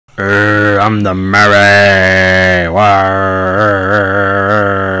I'm the Murray.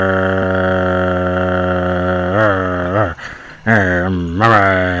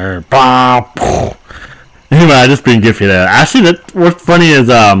 Murray. Anyway, I just been goofy there. Actually, what's funny is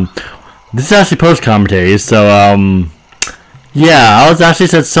this is actually post commentary. So yeah, I was actually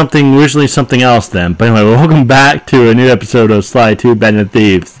said something originally something else then. But anyway, welcome back to a new episode of Sly 2 Band of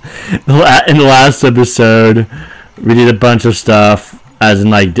Thieves. In the last episode, we did a bunch of stuff. As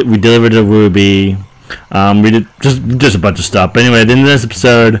in, like, we delivered a ruby. We did just a bunch of stuff. But anyway, in this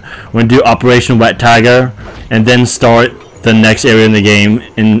episode, we're gonna do Operation Wet Tiger, and then start the next area in the game.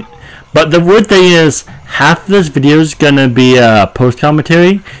 But the weird thing is, half of this video is gonna be post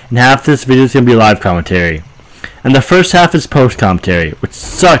commentary, and half of this video is gonna be live commentary. And the first half is post commentary, which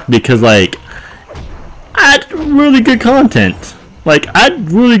sucked because, like, I had really good content. Like, I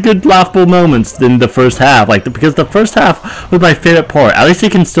had really good laughable moments in the first half, like, because the first half was my favorite part. At least you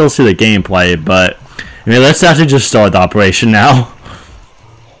can still see the gameplay, but I mean, let's actually just start the operation now.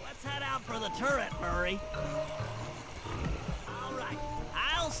 Let's head out for the turret, Murray. Alright,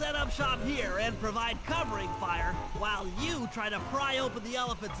 I'll set up shop here and provide covering fire while you try to pry open the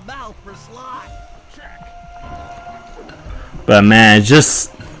elephant's mouth for Sly. Check. But man,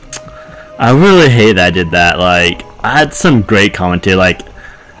 I really hate that I did that. Like, I had some great commentary, like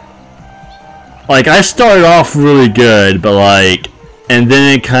I started off really good, but like, and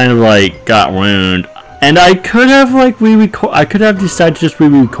then it kind of like got ruined. And I could have like I could have decided to just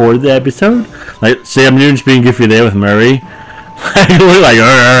re-record the episode. Like, say I'm doing just being goofy there with Murray.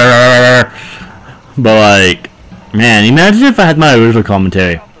 But like, man, imagine if I had my original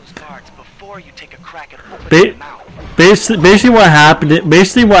commentary. Basically what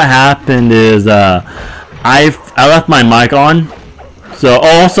happened is I left my mic on. So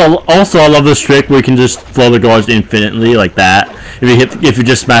also I love this trick where you can just flow the guards infinitely like that. If you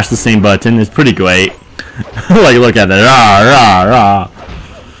just smash the same button, it's pretty great. Like, look at that, rah.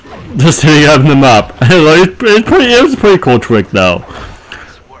 Just hitting them up. It was a pretty cool trick though.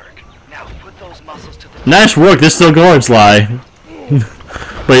 Nice work. This still going, Sly.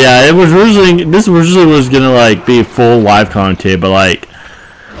 But yeah, this originally was gonna like be full live commentary, but like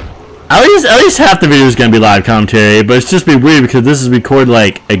at least half the video is gonna be live commentary. But it's just be weird because this is recorded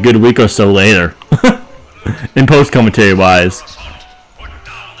like a good week or so later, in post commentary wise.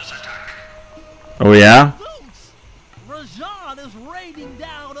 Oh yeah. Rajan is raining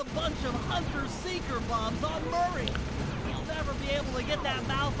down a bunch of hunter-seeker bombs on Murray. He'll never be able to get that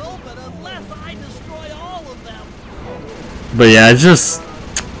mouth open unless I destroy all of them. But yeah, it's just,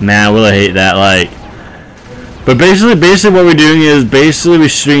 man, I really hate that. Like, but basically what we're doing is we're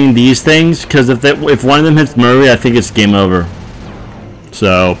shooting these things because if one of them hits Murray, I think it's game over.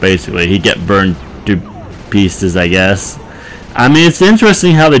 So basically, he'd get burned to pieces, I guess. I mean, it's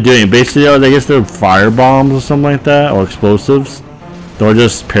interesting how they're doing it. Basically, I guess they're fire bombs or something like that, or explosives. They're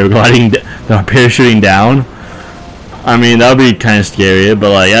just parachuting down. I mean, that would be kind of scary,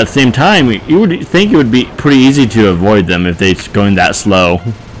 but like at the same time, you would think it would be pretty easy to avoid them if they're going that slow.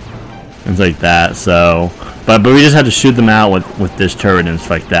 Things like that. So, but we just had to shoot them out with this turret and stuff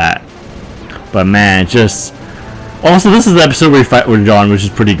like that. But man, just also this is the episode where we fight with John, which is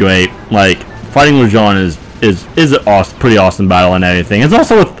pretty great. Like, fighting with John is an awesome, pretty awesome battle and everything. It's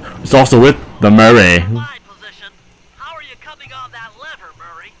also with the Murray. Position. How are you coming on that lever,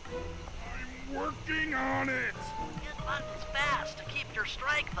 Murray? I'm working on it. Hit buttons fast to keep your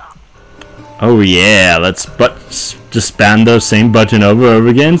strength up. Oh yeah, let's just spam the same button over and over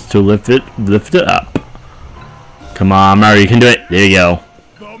again to lift it up. Come on, Murray, you can do it. There you go.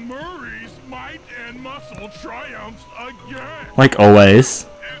 The Murray's might and muscle triumphs again. Like always. Is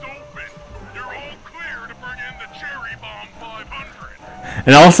open. You're all clear to bring in the Cherry Bomb 500.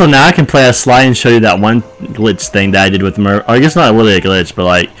 And also now I can play a Sly and show you that one glitch thing that I did with Murray. Or I guess not really a glitch, but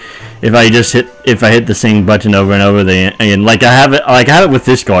like if I hit the same button over and over again, like I have it with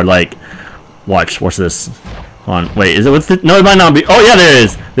this guard. Like, watch this. Hold on, wait, is it with the, no, it might not be. Oh yeah, there it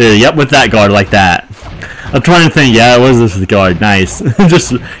is. Yep, with that guard like that. I'm trying to think. Yeah, it was this guard. Nice.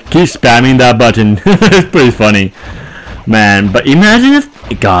 Just keep spamming that button. It's pretty funny, man. But imagine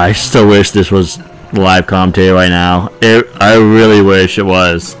if, God, I still wish this was live commentary right now. I really wish it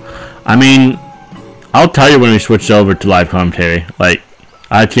was. I mean, I'll tell you when we switch over to live commentary. Like,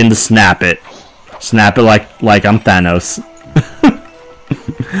 I can just snap it like I'm Thanos.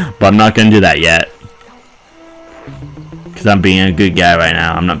 But I'm not gonna do that yet. Because I'm being a good guy right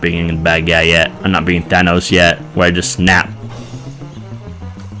now. I'm not being a bad guy yet. I'm not being Thanos yet, where I just snap.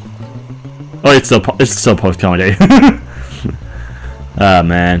 Oh, it's still post commentary. Ah,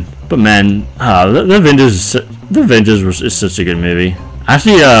 man. But man, the Avengers is such a good movie.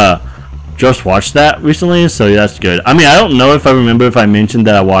 Actually, just watched that recently, so yeah, that's good. I mean, I don't know if I remember if I mentioned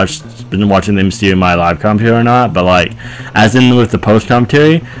that been watching the MCU in my live commentary or not, but like, as in with the post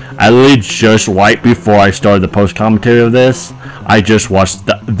commentary, I literally just right before I started the post commentary of this, I just watched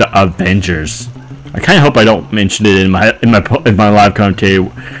the Avengers. I kind of hope I don't mention it in my live commentary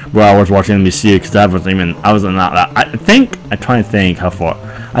where I was watching the MCU, because I wasn't not that. I'm trying to think how far.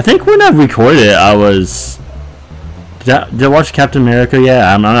 I think when I recorded it, I was. Did I watch Captain America?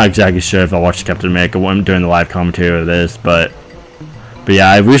 Yeah, I'm not exactly sure if I watched Captain America during the live commentary of this, but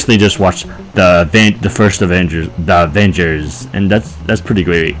yeah, I recently just watched the first Avengers, and that's pretty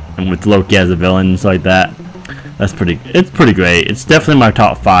great. And with Loki as a villain and stuff like that, it's pretty great. It's definitely my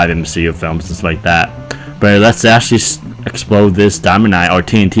top 5 MCU films, just like that. But let's actually explode this Diamondite or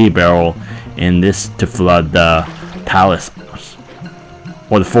TNT barrel in this to flood the palace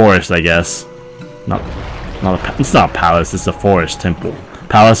or the forest, I guess. It's not a palace, it's a forest temple.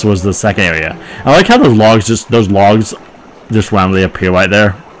 Palace was the second area. I like how those logs just randomly appear right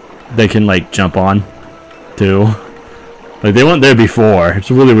there. They can like jump on too. Like they weren't there before. It's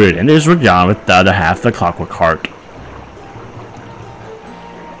really weird. And there's Rajan with the other half, the clockwork heart.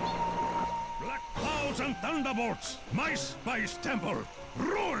 Black clouds and thunderbolts, my spice temple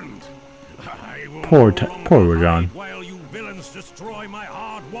ruined. Poor Rajan. While you villains destroy my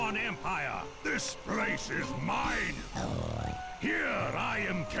hard-won empire. This place is mine. Here I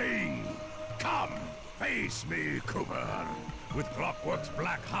am king. Come, face me, Cooper. With Clockwork's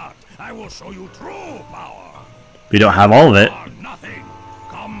black heart, I will show you true power. We don't have all of it. Nothing.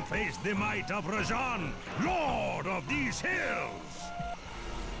 Come face the might of Rajan, lord of these hills.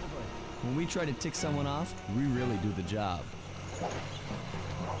 When we try to tick someone off, we really do the job.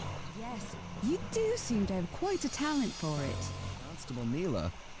 Yes, you do seem to have quite a talent for it. Constable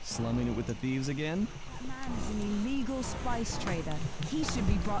Neela, slumming it with the thieves again? The man is an illegal spice trader. He should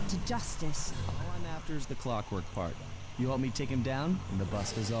be brought to justice. All I'm after is the clockwork part. You help me take him down, and the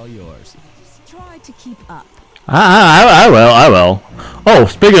bust is all yours. Just try to keep up. I will. Oh,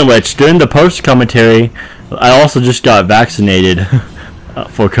 speaking of which, during the post commentary, I also just got vaccinated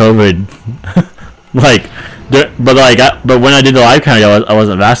for COVID. But when I did the live commentary, I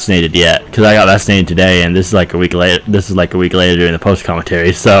wasn't vaccinated yet because I got vaccinated today, and this is like a week later. During the post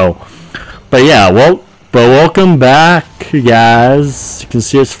commentary. So, but yeah, welcome back, guys. You can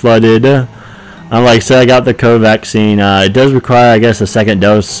see it's flooded. Like I said, I got the COVID vaccine. It does require, I guess, a second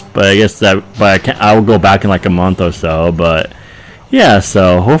dose, but I guess I will go back in like a month or so. But yeah,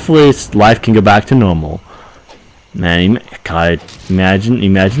 so hopefully life can go back to normal. Man, God,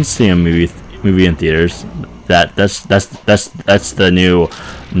 imagine seeing a movie in theaters. That's the new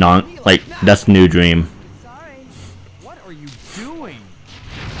that's the new dream. Sorry. What are you doing?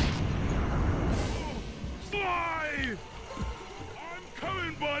 Sly! I'm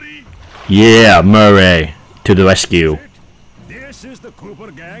coming, buddy. Yeah, Murray to the rescue. This is the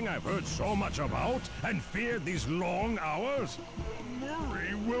Cooper gang I've heard so much about and feared these long hours.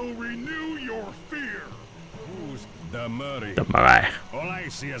 Murray will renew your fear. Who's the Murray? The Murray. All I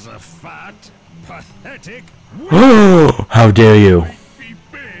see is a fat, pathetic. Oh, how dare you! Might be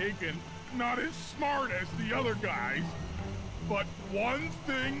big and not as smart as the other guys, but one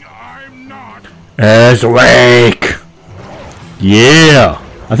thing I'm not. As Wake. Yeah.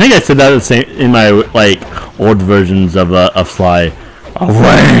 I think I said that the same in my old versions of Sly.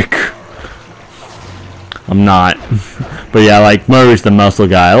 Awake. I'm not, but yeah, Murray's the muscle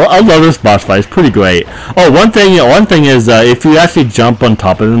guy. I love this boss fight. It's pretty great. Oh, one thing is if you actually jump on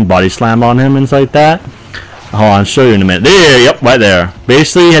top of him, body slam on him, and stuff like that. Hold on, I'll show you in a minute. There, yep, right there.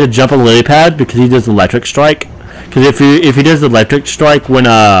 Basically, you had to jump on the lily pad because he does electric strike. Because if he does the electric strike when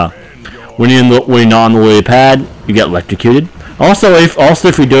you're not on the lily pad, you get electrocuted. Also,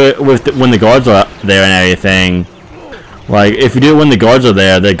 if you do it when the guards are there and everything, if you do it when the guards are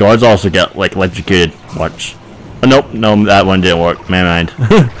there, the guards also get electrocuted. Watch. Oh, nope, no, that one didn't work. Man, mind.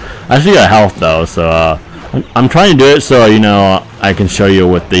 I still got health though, so I'm trying to do it so I can show you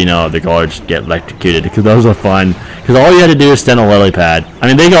what the guards get electrocuted, because those are fun. Because all you had to do is stand on a lily pad. I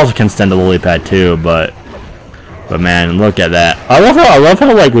mean, they also can stand on the lily pad too, but man, look at that. I love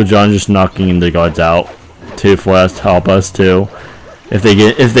how with John just knocking the guards out too for us to help us too. Cause they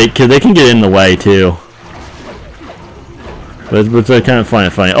can get in the way too. But it's kind of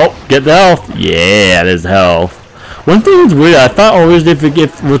funny. Oh, get the health. Yeah, there's health. One thing that's weird, I thought always if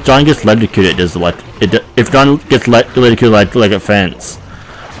John gets electrocuted, if John gets electrocuted like a fence,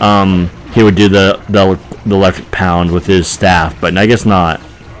 he would do the electric pound with his staff, but I guess not.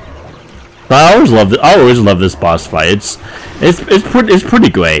 But I always love this boss fight. It's pretty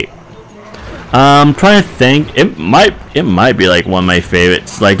great. Trying to think. It might be like one of my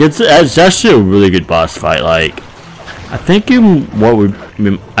favorites. Like it's actually a really good boss fight. Like I think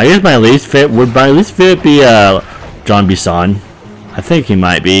I guess my least favorite be John Bisson. I think he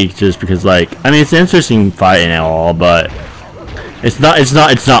might be just because like I mean it's an interesting fight and all, but it's not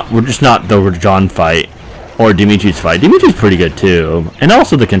the John fight or Dimitri's fight. Dimitri's pretty good too, and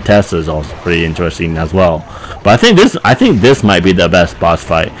also the Contessa is also pretty interesting as well. But I think this might be the best boss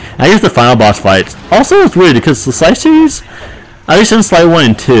fight. And I guess the final boss fights also is weird because the Sly series, at least in Sly 1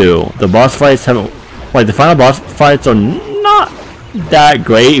 and 2, the boss fights haven't like the final boss fights are not that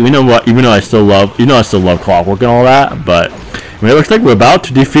great. Even though I still love Clockwork and all that, but I mean, it looks like we're about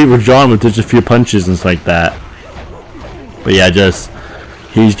to defeat Rajan with just a few punches and stuff like that. But yeah,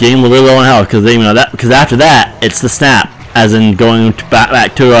 he's getting a little low on health because after that it's the snap, as in going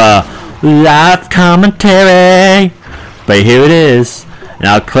back to live commentary. But here it is, and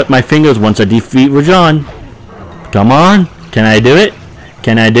I'll clip my fingers once I defeat Rajan. Come on, can I do it?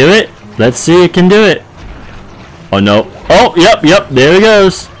 Can I do it? Let's see, it can do it. Oh no! Oh, yep, there he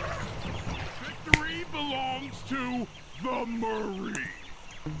goes. Victory belongs to the Marine.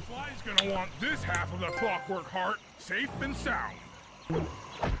 Sly's gonna want this half of the Clockwork Heart safe and sound.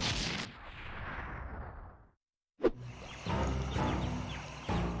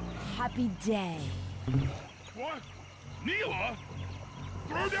 Happy day. What? Neela?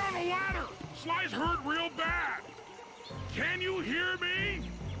 Throw down a ladder! Sly's hurt real bad! Can you hear me?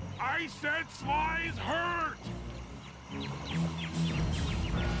 I said Sly's hurt! Here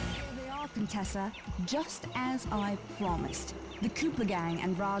they are, Contessa. Just as I promised. The Cooper gang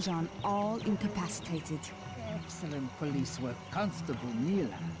and Rajan all incapacitated. Excellent police work, Constable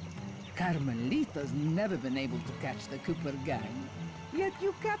Neela. Carmelita's never been able to catch the Cooper gang. Yet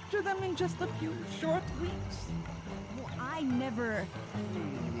you capture them in just a few short weeks. Well, I never...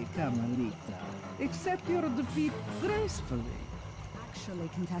 Really, Carmelita. Accept your defeat gracefully. Actually,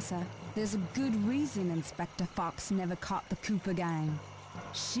 Contessa, there's a good reason Inspector Fox never caught the Cooper gang.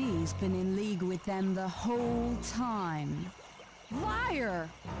 She's been in league with them the whole time. Liar!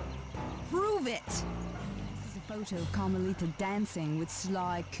 Prove it! This is a photo of Carmelita dancing with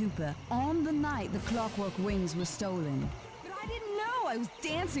Sly Cooper on the night the Clockwork Wings were stolen. But I didn't know I was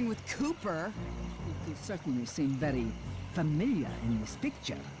dancing with Cooper. You certainly seem very familiar in this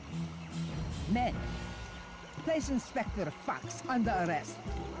picture. Men, place Inspector Fox under arrest.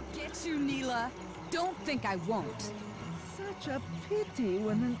 Get you, Neela. Don't think I won't. Such a pity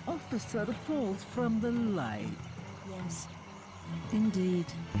when an officer falls from the light. Yes, indeed.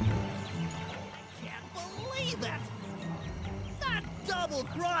 Can't believe it! That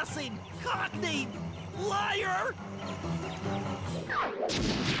double-crossing, cockney liar!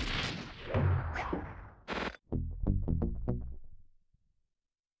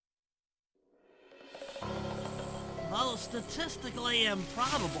 Though statistically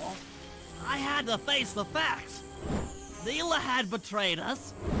improbable, I had to face the facts. Neela had betrayed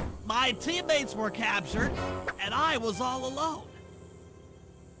us, my teammates were captured, and I was all alone.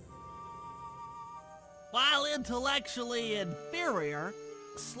 While intellectually inferior,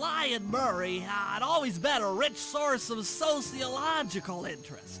 Sly and Murray had always been a rich source of sociological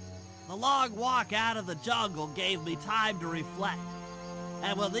interest. The long walk out of the jungle gave me time to reflect,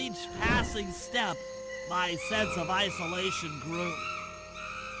 and with each passing step, my sense of isolation grew.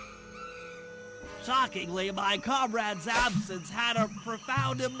 Shockingly, my comrade's absence had a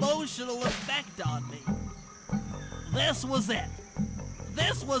profound emotional effect on me. This was it.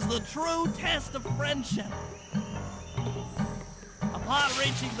 This was the true test of friendship. Upon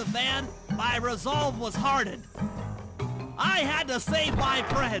reaching the van, my resolve was hardened. I had to save my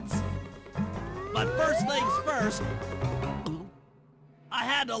friends. But first things first, I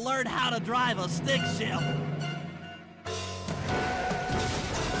had to learn how to drive a stick shift.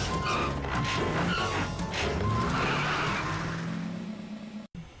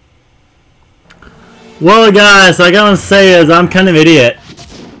 Well, guys, I gotta say is I'm kind of an idiot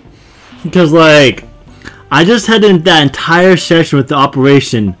because like I just had that entire session with the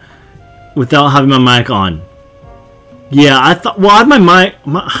operation without having my mic on. Yeah, I thought. Well, I had my mic.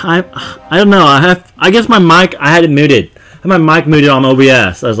 I don't know. I guess my mic. I had it muted. I had my mic muted on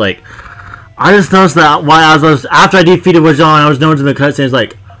OBS. I was like, I just noticed that while after I defeated Rajan, I was noticing the cutscene. It's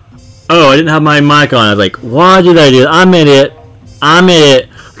like, oh, I didn't have my mic on. I was like, why did I do that? I'm an idiot. I'm an idiot.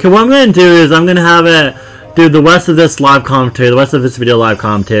 Okay, what I'm gonna do is I'm gonna have do the rest of this live commentary, the rest of this video live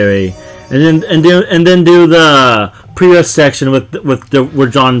commentary, and then do the previous section with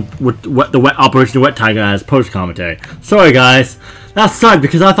the wet Operation Wet Tiger as post commentary. Sorry guys, that sucked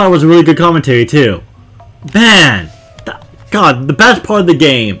because I thought it was a really good commentary too. Man, God, the best part of the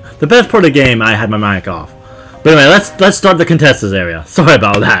game. The best part of the game, I had my mic off. But anyway, let's start the contestants area. Sorry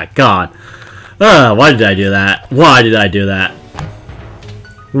about that. God. Why did I do that? Why did I do that?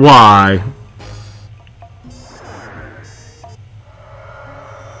 Why?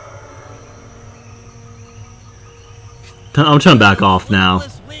 I'm turning back off now.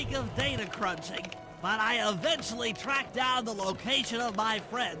 This week of data crunching, but I eventually tracked down the location of my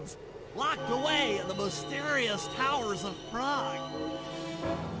friends, locked away in the mysterious towers of Prague.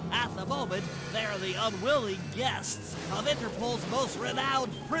 At the moment, they're the unwilling guests of Interpol's most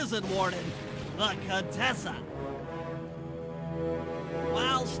renowned prison warden, the Contessa.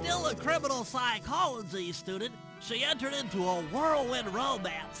 While still a criminal psychology student, she entered into a whirlwind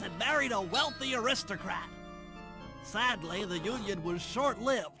romance and married a wealthy aristocrat. Sadly, the union was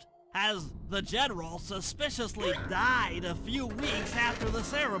short-lived, as the general suspiciously died a few weeks after the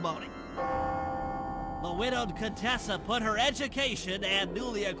ceremony. The widowed Contessa put her education and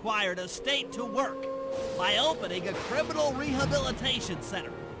newly acquired estate to work by opening a criminal rehabilitation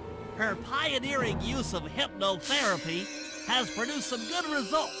center. Her pioneering use of hypnotherapy has produced some good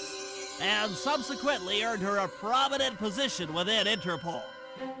results, and subsequently earned her a prominent position within Interpol.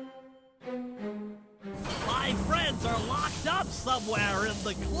 My friends are locked up somewhere in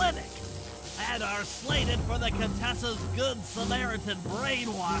the clinic, and are slated for the Contessa's Good Samaritan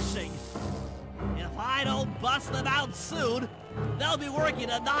brainwashing. If I don't bust them out soon, they'll be working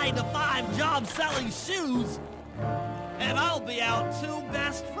a 9-to-5 job selling shoes, and I'll be out two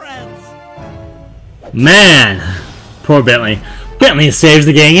best friends. Man, poor Bentley. Bentley saves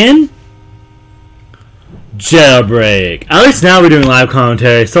the gang in. Jailbreak. At least now we're doing live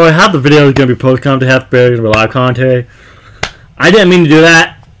commentary. So I have the video is gonna be post commentary, half barely gonna be live commentary. I didn't mean to do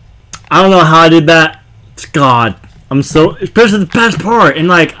that. I don't know how I did that. God, I'm so. Especially the best part, and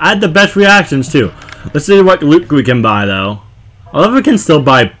like I had the best reactions too. Let's see what loot we can buy though. Although we can still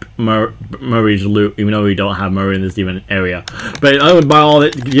buy Murray's loot, even though we don't have Murray in this even area. But I would buy all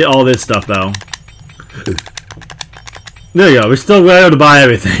it, get all this stuff though. There you go. We're still able to buy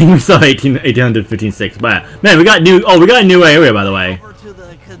everything. We're still 1800, 15.6. But man, we got new. Oh, we got a new area by the way. Over to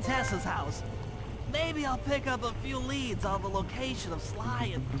the Contessa's house. Maybe I'll pick up a few leads on the location of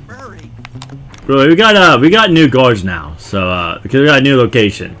Sly and Murray. Really, we got new guards now. So because we got a new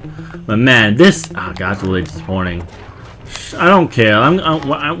location. But man, this oh god, it's really disappointing. I don't care.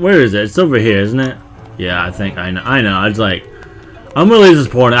 Where is it? It's over here, isn't it? Yeah, I think I know. It's like I'm really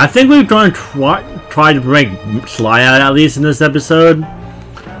disappointed. I think we're going to try to bring Sly out at least in this episode.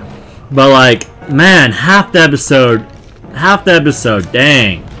 But like, man, half the episode,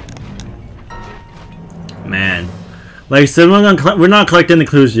 dang. Man. Like I said, we're not collecting the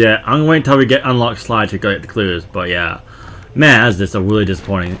clues yet. I'm gonna wait until we get unlocked Sly to collect the clues. But yeah, man, that's just a really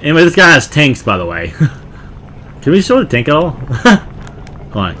disappointing. Anyway, this guy has tanks, by the way. Can we show the tank at all?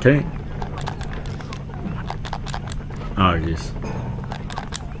 Hold on, can we? Oh jeez.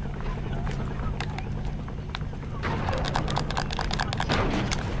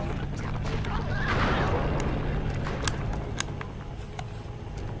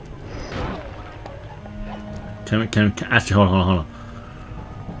 Can actually hold on.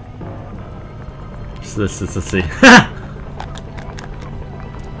 So let's see.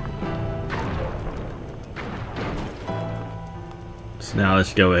 So now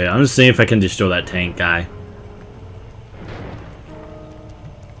let's go here. I'm just seeing if I can destroy that tank guy.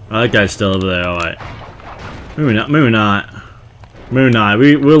 Oh, that guy's still over there. All right. Maybe not. We're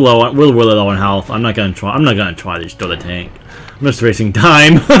really low on health. I'm not gonna try to destroy the tank. I'm just wasting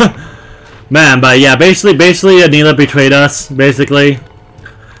time. Man, but yeah, basically, Anila betrayed us, basically.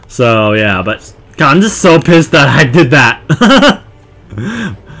 So yeah, but God, I'm just so pissed that I did that.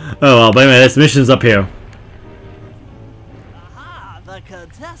 Oh well, but anyway, this mission's up here. Aha, the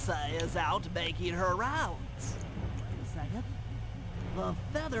Contessa is out making her rounds. Wait a second. The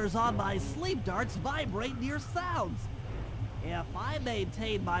feathers on my sleep darts vibrate near sounds. If I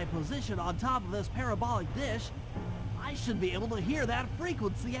maintain my position on top of this parabolic dish, I should be able to hear that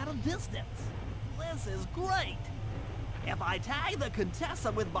frequency at a distance. This is great. If I tag the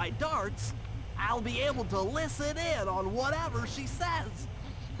Contessa with my darts, I'll be able to listen in on whatever she says.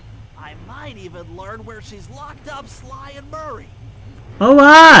 I might even learn where she's locked up Sly and Murray.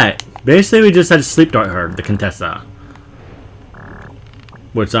 Alright! Basically, we just had to sleep dart her, the Contessa.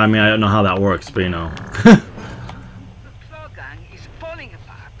 Which, I mean, I don't know how that works, but you know. The Claw Gang is falling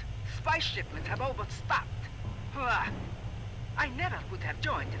apart. Spy shipments have overstocked. I never would have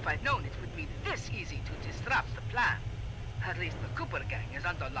joined if I'd known it would be this easy to disrupt the plan. At least the Cooper Gang is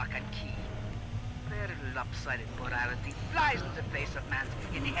under lock and key. Their lopsided morality flies in the face of man's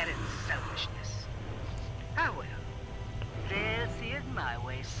inherent selfishness. Ah well. they'll see it my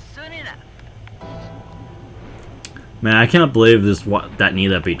way soon enough. Man, I can't believe that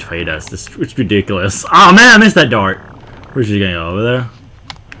Neela betrayed us. It's ridiculous. Oh man, I missed that dart. Where's she going? Over there?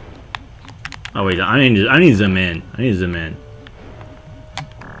 Oh wait, I need to zoom in. I need to zoom in.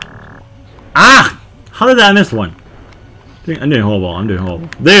 Ah! How did I miss one? I'm doing horrible. I'm doing horrible.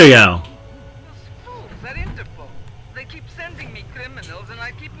 There you go. Those fools at Interpol. They keep sending me criminals and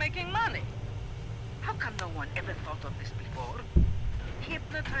I keep making money. How come no one ever thought of this before?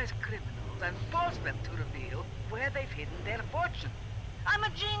 Hypnotize criminals and force them to reveal where they've hidden their fortune. I'm a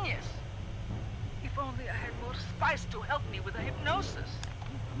genius. If only I had more spice to help me with the hypnosis.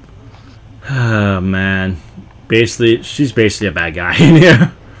 Oh man. Basically, she's basically a bad guy in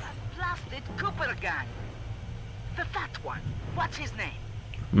here. Blasted Cooper gang. The fat one. What's his name?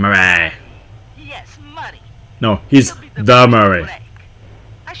 Murray. Yes, Murray. No, he's He'll be the Murray. break.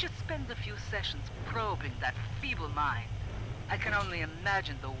 I should spend a few sessions probing that feeble mind. I can only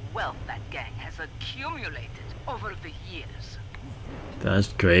imagine the wealth that gang has accumulated over the years. That's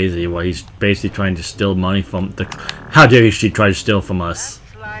crazy. Well, he's basically trying to steal money from the... How dare she try to steal from us?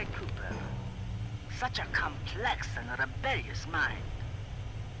 That's Sly Cooper. Such a complex and rebellious mind.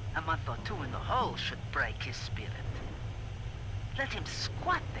 A month or two in the hole should break his spirit. Let him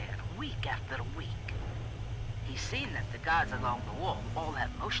squat there week after week. He's seen that the guards along the wall all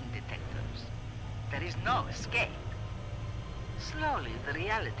have motion detectors. There is no escape. Slowly, the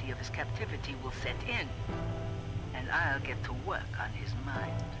reality of his captivity will set in, and I'll get to work on his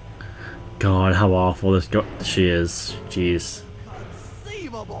mind. God, how awful she is. Jeez.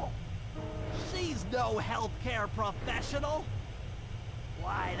 Conceivable! She's no healthcare professional!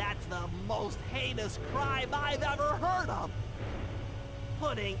 Why, that's the most heinous crime I've ever heard of!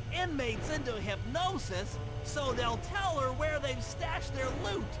 Putting inmates into hypnosis so they'll tell her where they've stashed their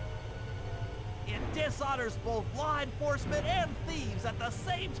loot! It dishonors both law enforcement and thieves at the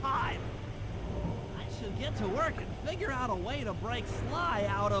same time! I should get to work and figure out a way to break Sly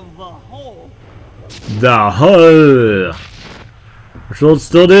out of the hole. The hole! Which we'll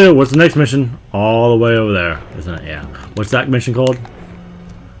still do. What's the next mission? All the way over there, isn't it? Yeah. What's that mission called?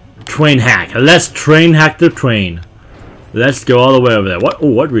 Train hack. Let's train hack the train. Let's go all the way over there. What?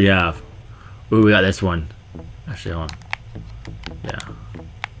 Oh, what do we have? Oh, we got this one. Actually, hold on. Yeah.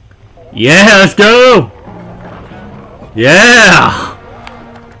 Yeah, let's go! Yeah!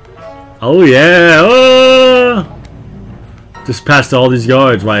 Oh yeah! Oh! Just past all these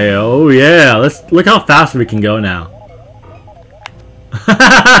guards right here. Oh yeah! Let's look how fast we can go now.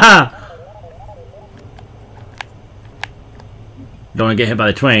 Don't want to get hit by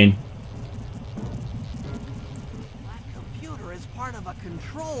the train. That computer is part of a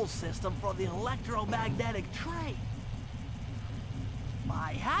control system for the electromagnetic train.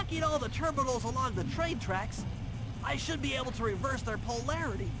 By hacking all the terminals along the train tracks, I should be able to reverse their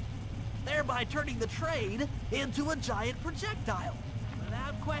polarity, thereby turning the train into a giant projectile.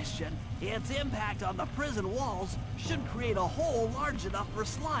 Without question, its impact on the prison walls should create a hole large enough for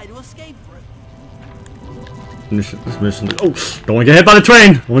Sly to escape through. This mission. Oh, don't want to get hit by the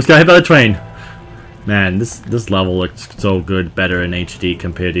train. Almost got hit by the train. Man, this level looks so good, better in HD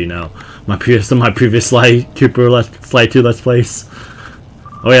compared to my previous Sly 2 Let's Plays.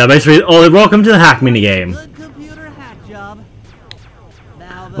 Oh yeah, basically. Oh, welcome to the hack mini game. Good computer hack job.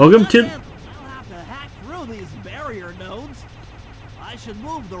 Now the Welcome to. I'll have to hack through these barrier nodes. I should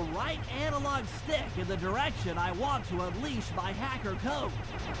move the right analog stick in the direction I want to unleash my hacker code.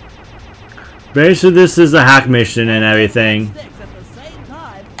 Basically, this is a hack mission and everything. Sticks at the same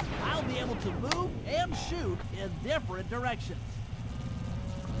time, I'll be able to move and shoot in different directions.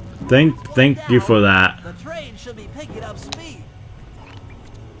 Thank you for that. The train should be picking up speed.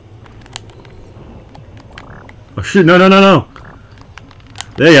 Oh shoot! No!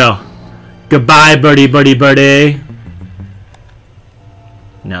 There you go. Goodbye, birdie.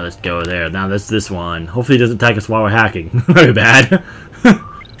 Now let's go there. Now that's this one. Hopefully, it doesn't attack us while we're hacking. Very bad.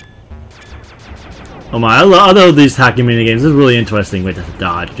 Oh my! I love these hacking mini games. This is really interesting. Wait, to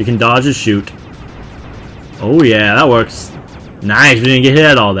dodge. You can dodge and shoot. Oh yeah, that works. Nice. We didn't get hit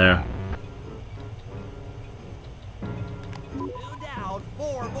at all there. 2 down,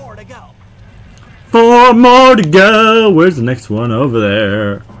 4 more to go. 4 more to go. Where's the next one? Over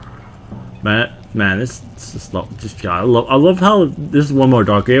there. Man, this just God. I love how this is one more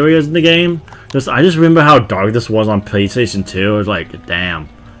dark areas in the game. I just remember how dark this was on PlayStation 2. It was like, damn,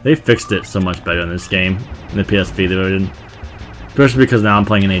 they fixed it so much better in this game in the PSP version. Especially because now I'm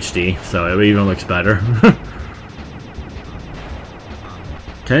playing in HD, so it even looks better.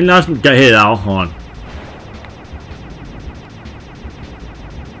 Can I not get hit out? Hold on.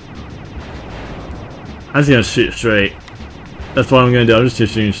 I'm just gonna shoot straight. That's what I'm gonna do. I'm just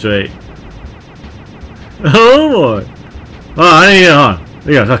shooting straight. Oh boy! Oh, I need to get on.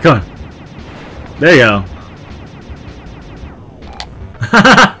 There you go. Come on. There you go.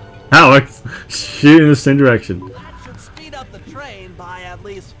 That works. Shoot in the same direction. That should speed up the train by at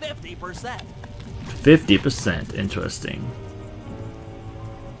least 50%. 50%. Interesting.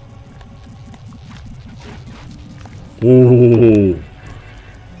 Ooh.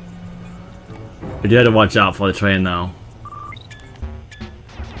 You do have to watch out for the train though.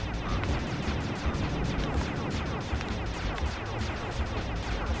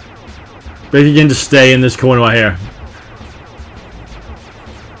 But you can just stay in this corner right here.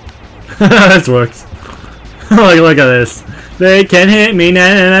 This works. Look at this. They can hit me,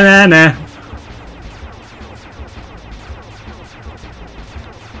 na na na na na.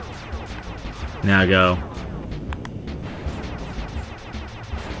 Now go.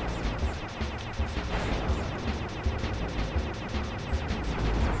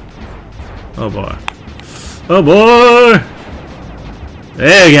 Oh boy. Oh boy!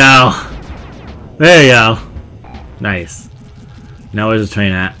 There you go. There you go. Nice. Now where's the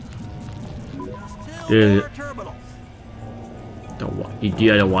train at? Dude. You do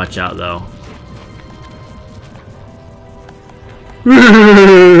gotta watch out though.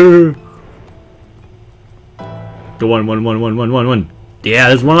 The one. Yeah,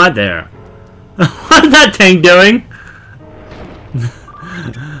 there's one right there. What is that tank doing?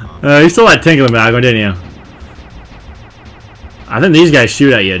 You saw that tank in the back, didn't you? I think these guys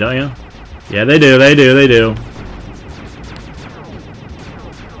shoot at you, don't you? Yeah, they do.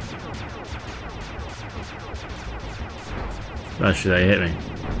 Oh shit, they hit me.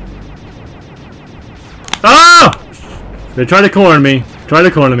 Oh! They tried to corner me.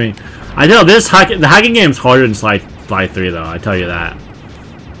 I know the hacking game's harder than Sly 3 though, I tell you that.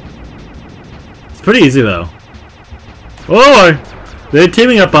 It's pretty easy though. Oh! They're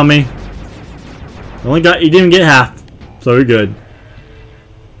teaming up on me. You didn't even get half. So we're good.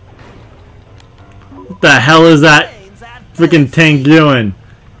 What the hell is that freaking tank doing?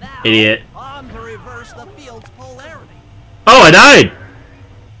 Idiot. On to reverse the field's polarity. Oh, I died!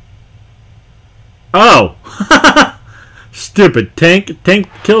 Oh! Stupid tank. Tank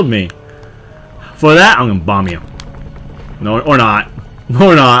killed me. For that, I'm gonna bomb you. No, or not.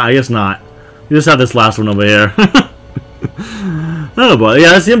 Or not. I guess not. You just have this last one over here. Oh, but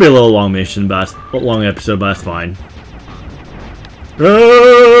yeah, it's gonna be a little long mission, but long episode, but that's fine. Oh!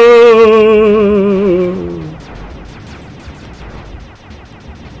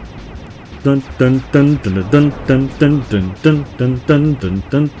 Dun dun dun dun dun dun dun dun dun dun dun dun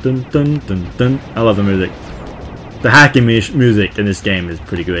dun dun dun dun. I love the music. The hacking music in this game is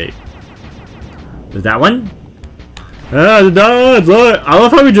pretty great. Is that one? Ah, the dogs! I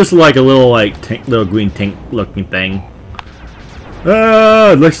love how we just like a little little green tank looking thing.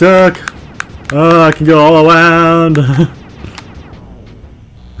 Ah, it looks like I can go all around.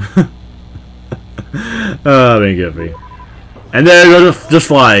 Oh, being goofy. And there goes just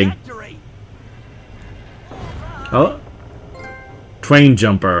flying. Oh, train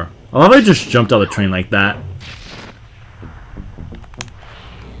jumper. I love how I just jumped out of the train like that.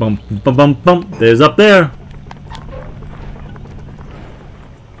 Bump, bump, bump, bump. There's up there.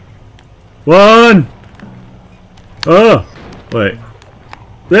 One. Oh, wait.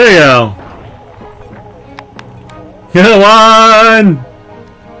 There you go. One.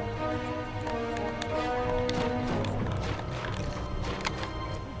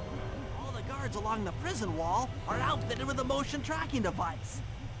 All the guards along the prison wall are outfitted with a motion tracking device.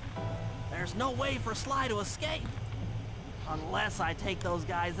 There's no way for Sly to escape. Unless I take those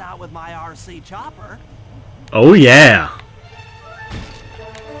guys out with my RC chopper. Oh yeah.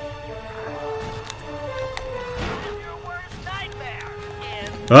 Your worst nightmare.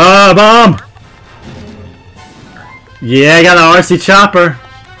 Bomb! Yeah, I got an RC chopper.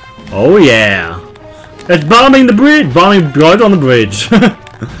 Oh yeah. It's bombing the bridge. Bombing guards on the bridge.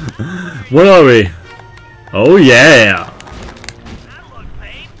 What are we? Oh yeah. That looked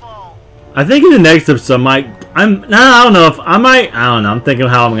painful. I think in the next episode, I don't know. I'm thinking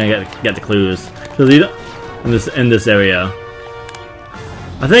of how I'm gonna get the clues. Cause in this area.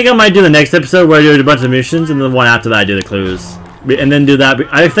 I think I might do the next episode where I do a bunch of missions, and the one after that I do the clues, and then do that.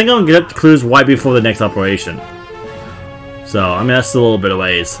 I think I'm gonna get the clues right before the next operation. So I mean that's a little bit of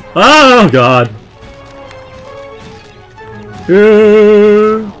ways. Oh god.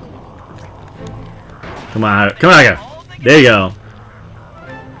 Come on, here. There you go.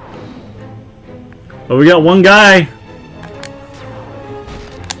 Oh, we got one guy.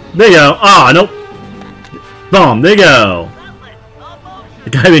 There you go. Oh, nope. Boom. There you go.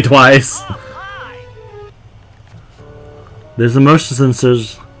 It got me twice. There's the motion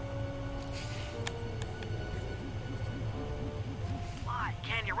sensors. Why,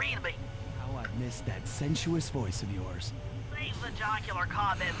 can you read me? How I missed that sensuous voice of yours. Save the jocular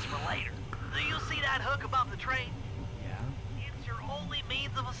comments for later. Do you see that hook above the train? Yeah? It's your only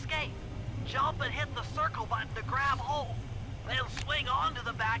means of escape. Jump and hit the circle button to grab hold. Then swing onto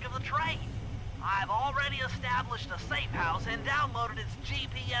the back of the train. I've already established a safe house and downloaded its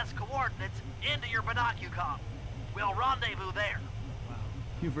GPS coordinates into your binocucom. We'll rendezvous there. Wow,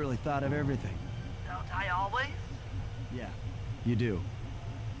 you've really thought of everything. Don't I always? Yeah, you do.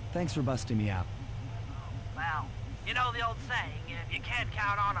 Thanks for busting me out. Well, you know the old saying, if you can't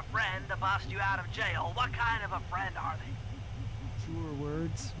count on a friend to bust you out of jail, what kind of a friend are they? Truer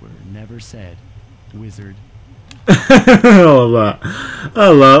words were never said, wizard. I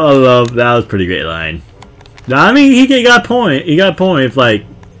love that was a pretty great line. I mean, he got a point. He got a point. It's like,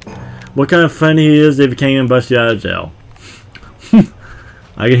 what kind of friend he is if he can't even bust you out of jail.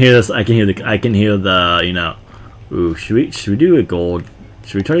 I can hear this. I can hear the you know. Ooh, should we do a gold?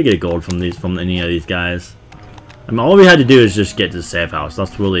 Should we try to get a gold from any of these guys? I mean, all we had to do is just get to the safe house.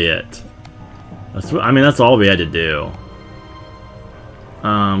 That's really it. That's all we had to do.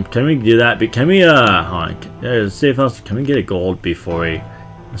 Can we do that? Can we hold on. Safe house. Can we get a gold before we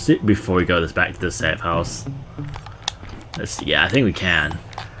go back to the safe house? Let's see. Yeah, I think we can.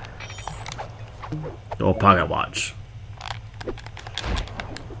 Gold pocket watch.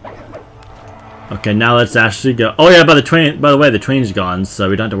 Okay, now let's actually go. Oh yeah, by the way, the train's gone, so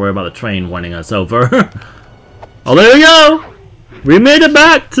we don't have to worry about the train running us over. Oh, there we go! We made it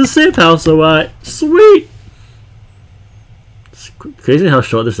back to the safe house, alright. Sweet! It's crazy how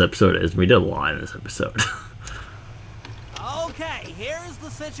short this episode is. We did a lot in this episode. Okay, here's the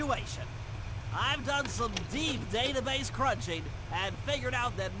situation. I've done some deep database crunching and figured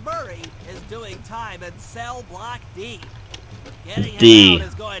out that Murray is doing time in cell block D. Getting him out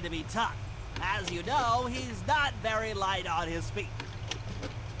is going to be tough. As you know, he's not very light on his feet.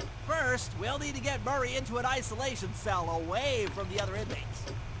 First, we'll need to get Murray into an isolation cell away from the other inmates.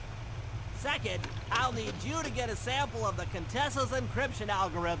 Second, I'll need you to get a sample of the Contessa's encryption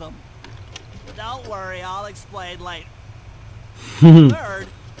algorithm. Don't worry, I'll explain later. Third,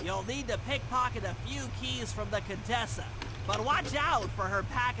 you'll need to pickpocket a few keys from the Contessa, but watch out for her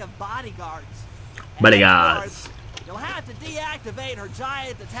pack of bodyguards. Bodyguards. You'll have to deactivate her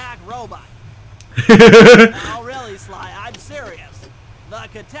giant attack robot. No, really, Sly, I'm serious. The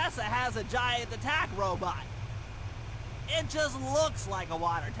Contessa has a giant attack robot. It just looks like a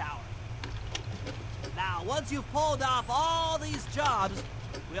water tower. Now, once you've pulled off all these jobs,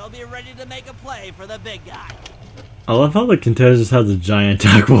 we'll be ready to make a play for the big guy. I love how the Contessa just has a giant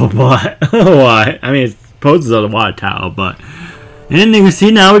attack robot. Why? I mean, it poses on a water tower, but... And you can see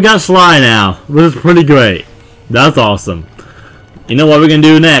now we got Sly now, which is pretty great. That's awesome. You know what we're gonna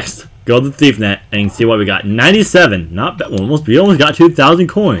do next? Go to the ThiefNet and see what we got. 97. Not bad. We almost got 2,000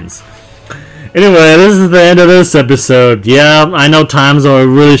 coins. Anyway, this is the end of this episode. Yeah, I know times are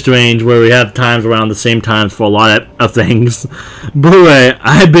really strange where we have times around the same times for a lot of things. But anyway,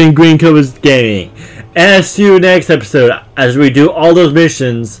 I've been GreenCobrasGaming. And I'll see you next episode as we do all those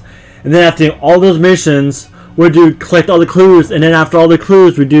missions. And then after all those missions, we'll collect all the clues. And then after all the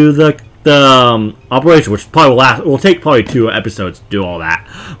clues, we do the operation, which probably will take probably 2 episodes to do all that.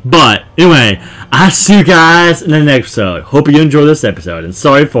 But anyway, I'll see you guys in the next episode. Hope you enjoyed this episode, and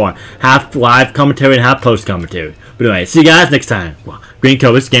sorry for half live commentary and half post commentary. But anyway, see you guys next time. Well,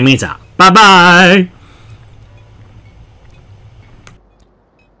 GreenCobrasGaming is out. Bye bye.